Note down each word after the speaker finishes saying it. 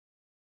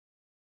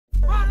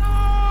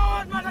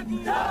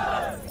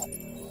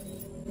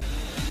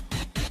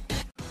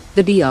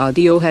The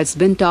DRDO has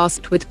been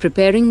tasked with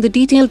preparing the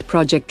detailed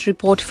project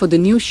report for the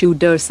new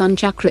Sudarshan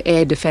Chakra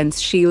Air Defence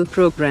Shield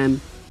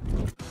program.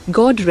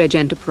 Godrej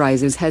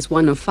Enterprises has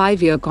won a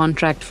 5-year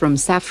contract from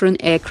Safran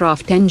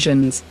Aircraft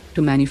Engines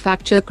to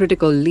manufacture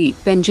critical LEAP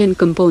engine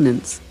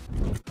components.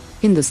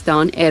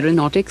 Hindustan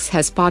Aeronautics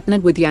has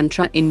partnered with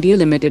Yantra India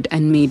Limited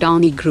and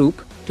MIDHANI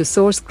Group to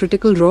source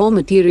critical raw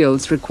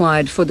materials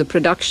required for the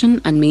production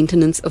and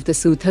maintenance of the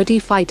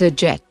Su-30 fighter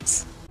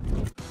jets.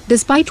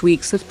 Despite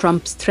weeks of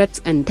Trump's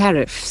threats and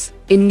tariffs,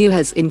 India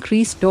has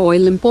increased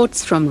oil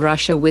imports from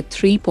Russia with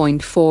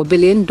 $3.4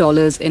 billion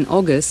in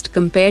August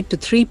compared to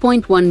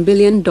 $3.1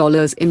 billion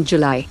in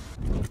July.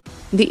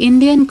 The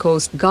Indian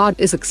Coast Guard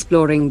is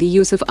exploring the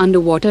use of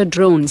underwater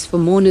drones for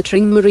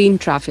monitoring marine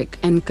traffic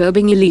and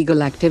curbing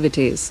illegal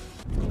activities.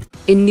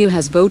 India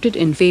has voted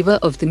in favor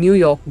of the New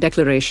York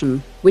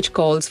Declaration, which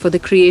calls for the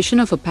creation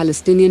of a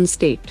Palestinian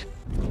state.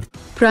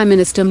 Prime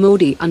Minister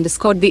Modi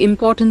underscored the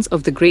importance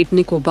of the Great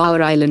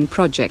Nicobar Island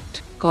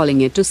project,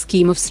 calling it a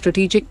scheme of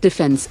strategic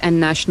defense and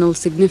national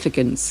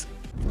significance.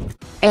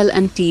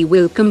 L&T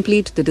will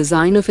complete the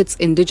design of its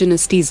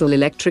indigenous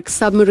diesel-electric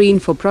submarine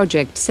for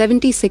Project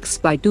 76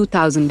 by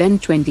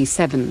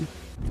 2027.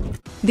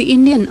 The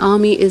Indian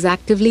Army is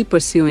actively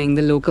pursuing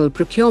the local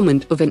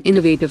procurement of an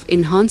innovative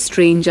enhanced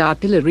range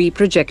artillery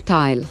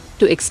projectile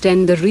to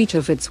extend the reach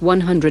of its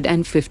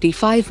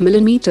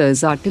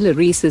 155mm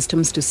artillery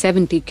systems to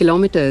 70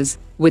 km,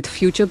 with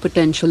future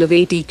potential of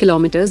 80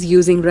 km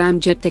using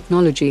ramjet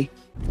technology.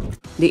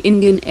 The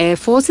Indian Air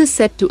Force is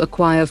set to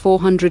acquire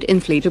 400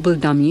 inflatable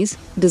dummies,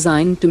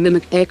 designed to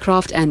mimic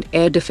aircraft and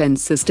air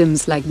defense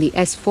systems like the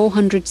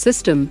S-400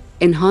 system,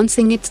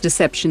 enhancing its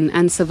deception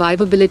and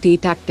survivability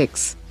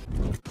tactics.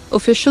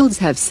 Officials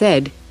have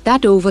said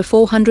that over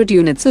 400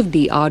 units of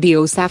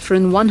DRDO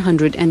Safran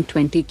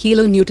 120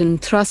 kN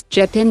thrust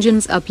jet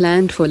engines are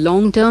planned for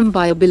long-term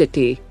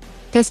viability.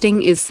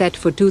 Testing is set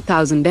for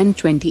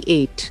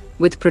 2028,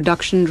 with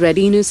production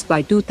readiness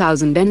by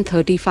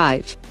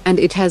 2035, and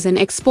it has an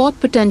export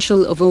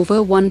potential of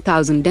over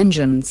 1,000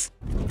 engines.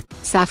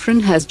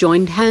 Safran has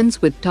joined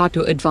hands with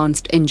Tata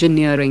Advanced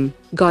Engineering,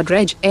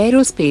 Godrej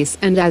Aerospace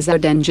and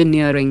Azad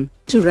Engineering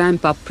to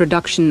ramp up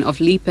production of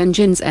LEAP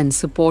engines and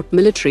support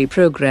military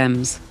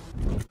programs.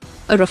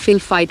 A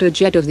Rafale fighter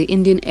jet of the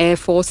Indian Air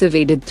Force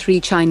evaded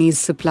 3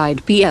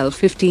 Chinese-supplied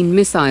PL-15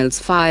 missiles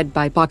fired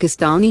by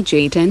Pakistani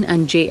J-10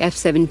 and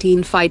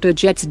JF-17 fighter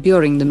jets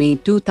during the May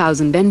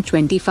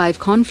 2025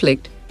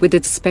 conflict, with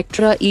its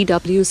Spectra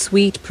EW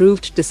suite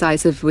proved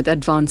decisive with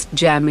advanced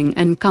jamming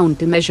and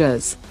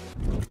countermeasures.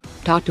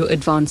 Tata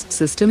Advanced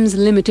Systems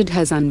Limited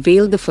has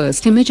unveiled the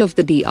first image of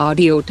the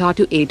DRDO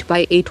Tata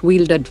 8x8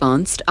 wheeled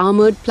advanced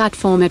armoured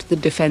platform at the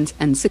Defence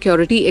and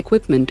Security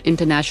Equipment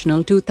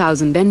International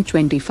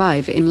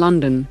 2025 in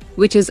London,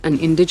 which is an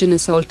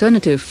indigenous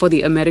alternative for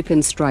the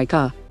American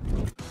Striker.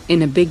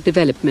 In a big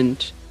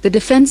development, the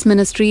Defence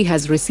Ministry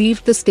has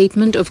received the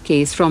statement of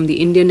case from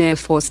the Indian Air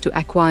Force to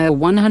acquire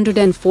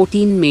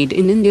 114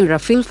 made-in-India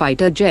Rafale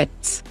fighter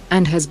jets,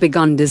 and has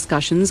begun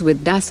discussions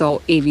with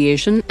Dassault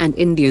Aviation and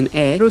Indian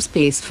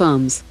aerospace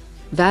firms.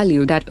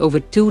 Valued at over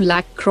 2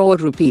 lakh crore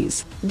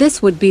rupees, this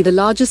would be the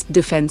largest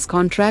defence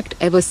contract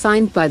ever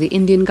signed by the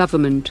Indian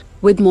government,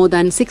 with more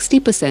than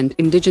 60%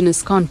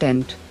 indigenous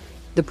content.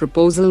 The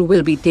proposal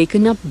will be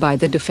taken up by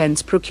the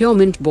Defence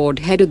Procurement Board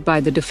headed by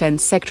the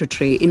Defence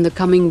Secretary in the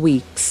coming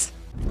weeks.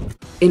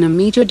 In a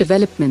major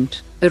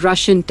development, a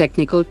Russian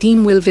technical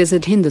team will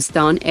visit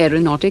Hindustan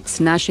Aeronautics'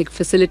 Nashik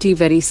facility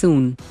very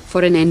soon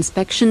for an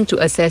inspection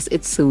to assess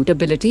its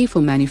suitability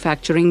for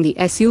manufacturing the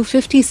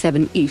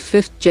Su-57E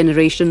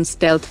 5th-generation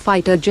stealth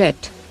fighter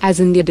jet, as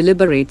India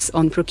deliberates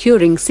on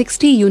procuring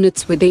 60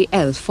 units with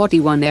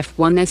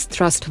AL-41F1S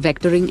thrust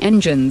vectoring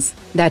engines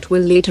that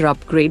will later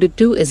upgraded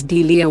to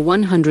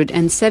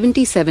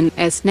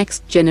SDLIA-177S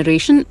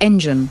next-generation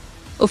engine.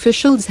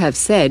 Officials have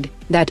said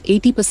that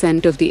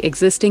 80% of the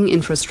existing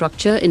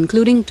infrastructure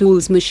including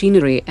tools,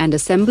 machinery and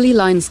assembly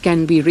lines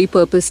can be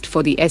repurposed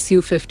for the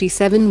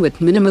Su-57 with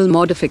minimal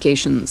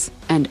modifications,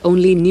 and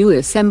only new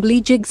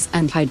assembly jigs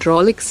and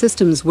hydraulic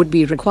systems would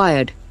be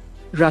required.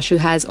 Russia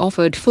has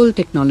offered full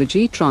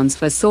technology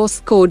transfer, source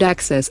code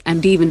access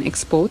and even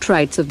export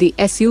rights of the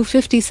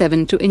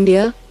Su-57 to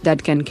India,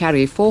 that can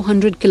carry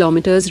 400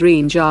 km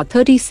range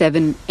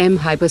R-37M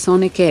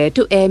hypersonic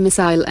air-to-air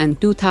missile and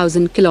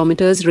 2000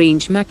 km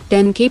range Mach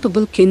 10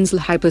 capable Kinzhal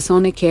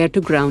hypersonic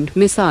air-to-ground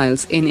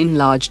missiles in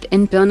enlarged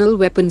internal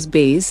weapons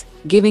bays,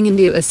 giving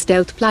India a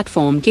stealth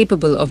platform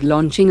capable of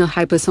launching a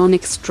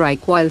hypersonic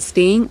strike while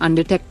staying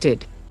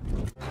undetected.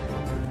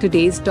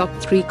 Today's top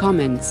 3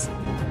 comments.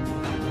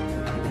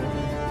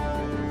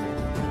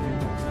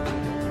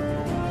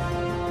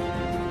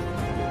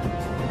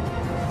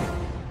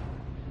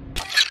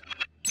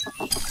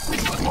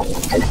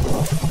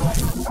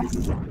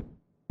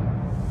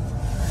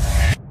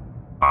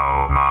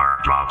 Omar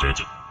dropped it.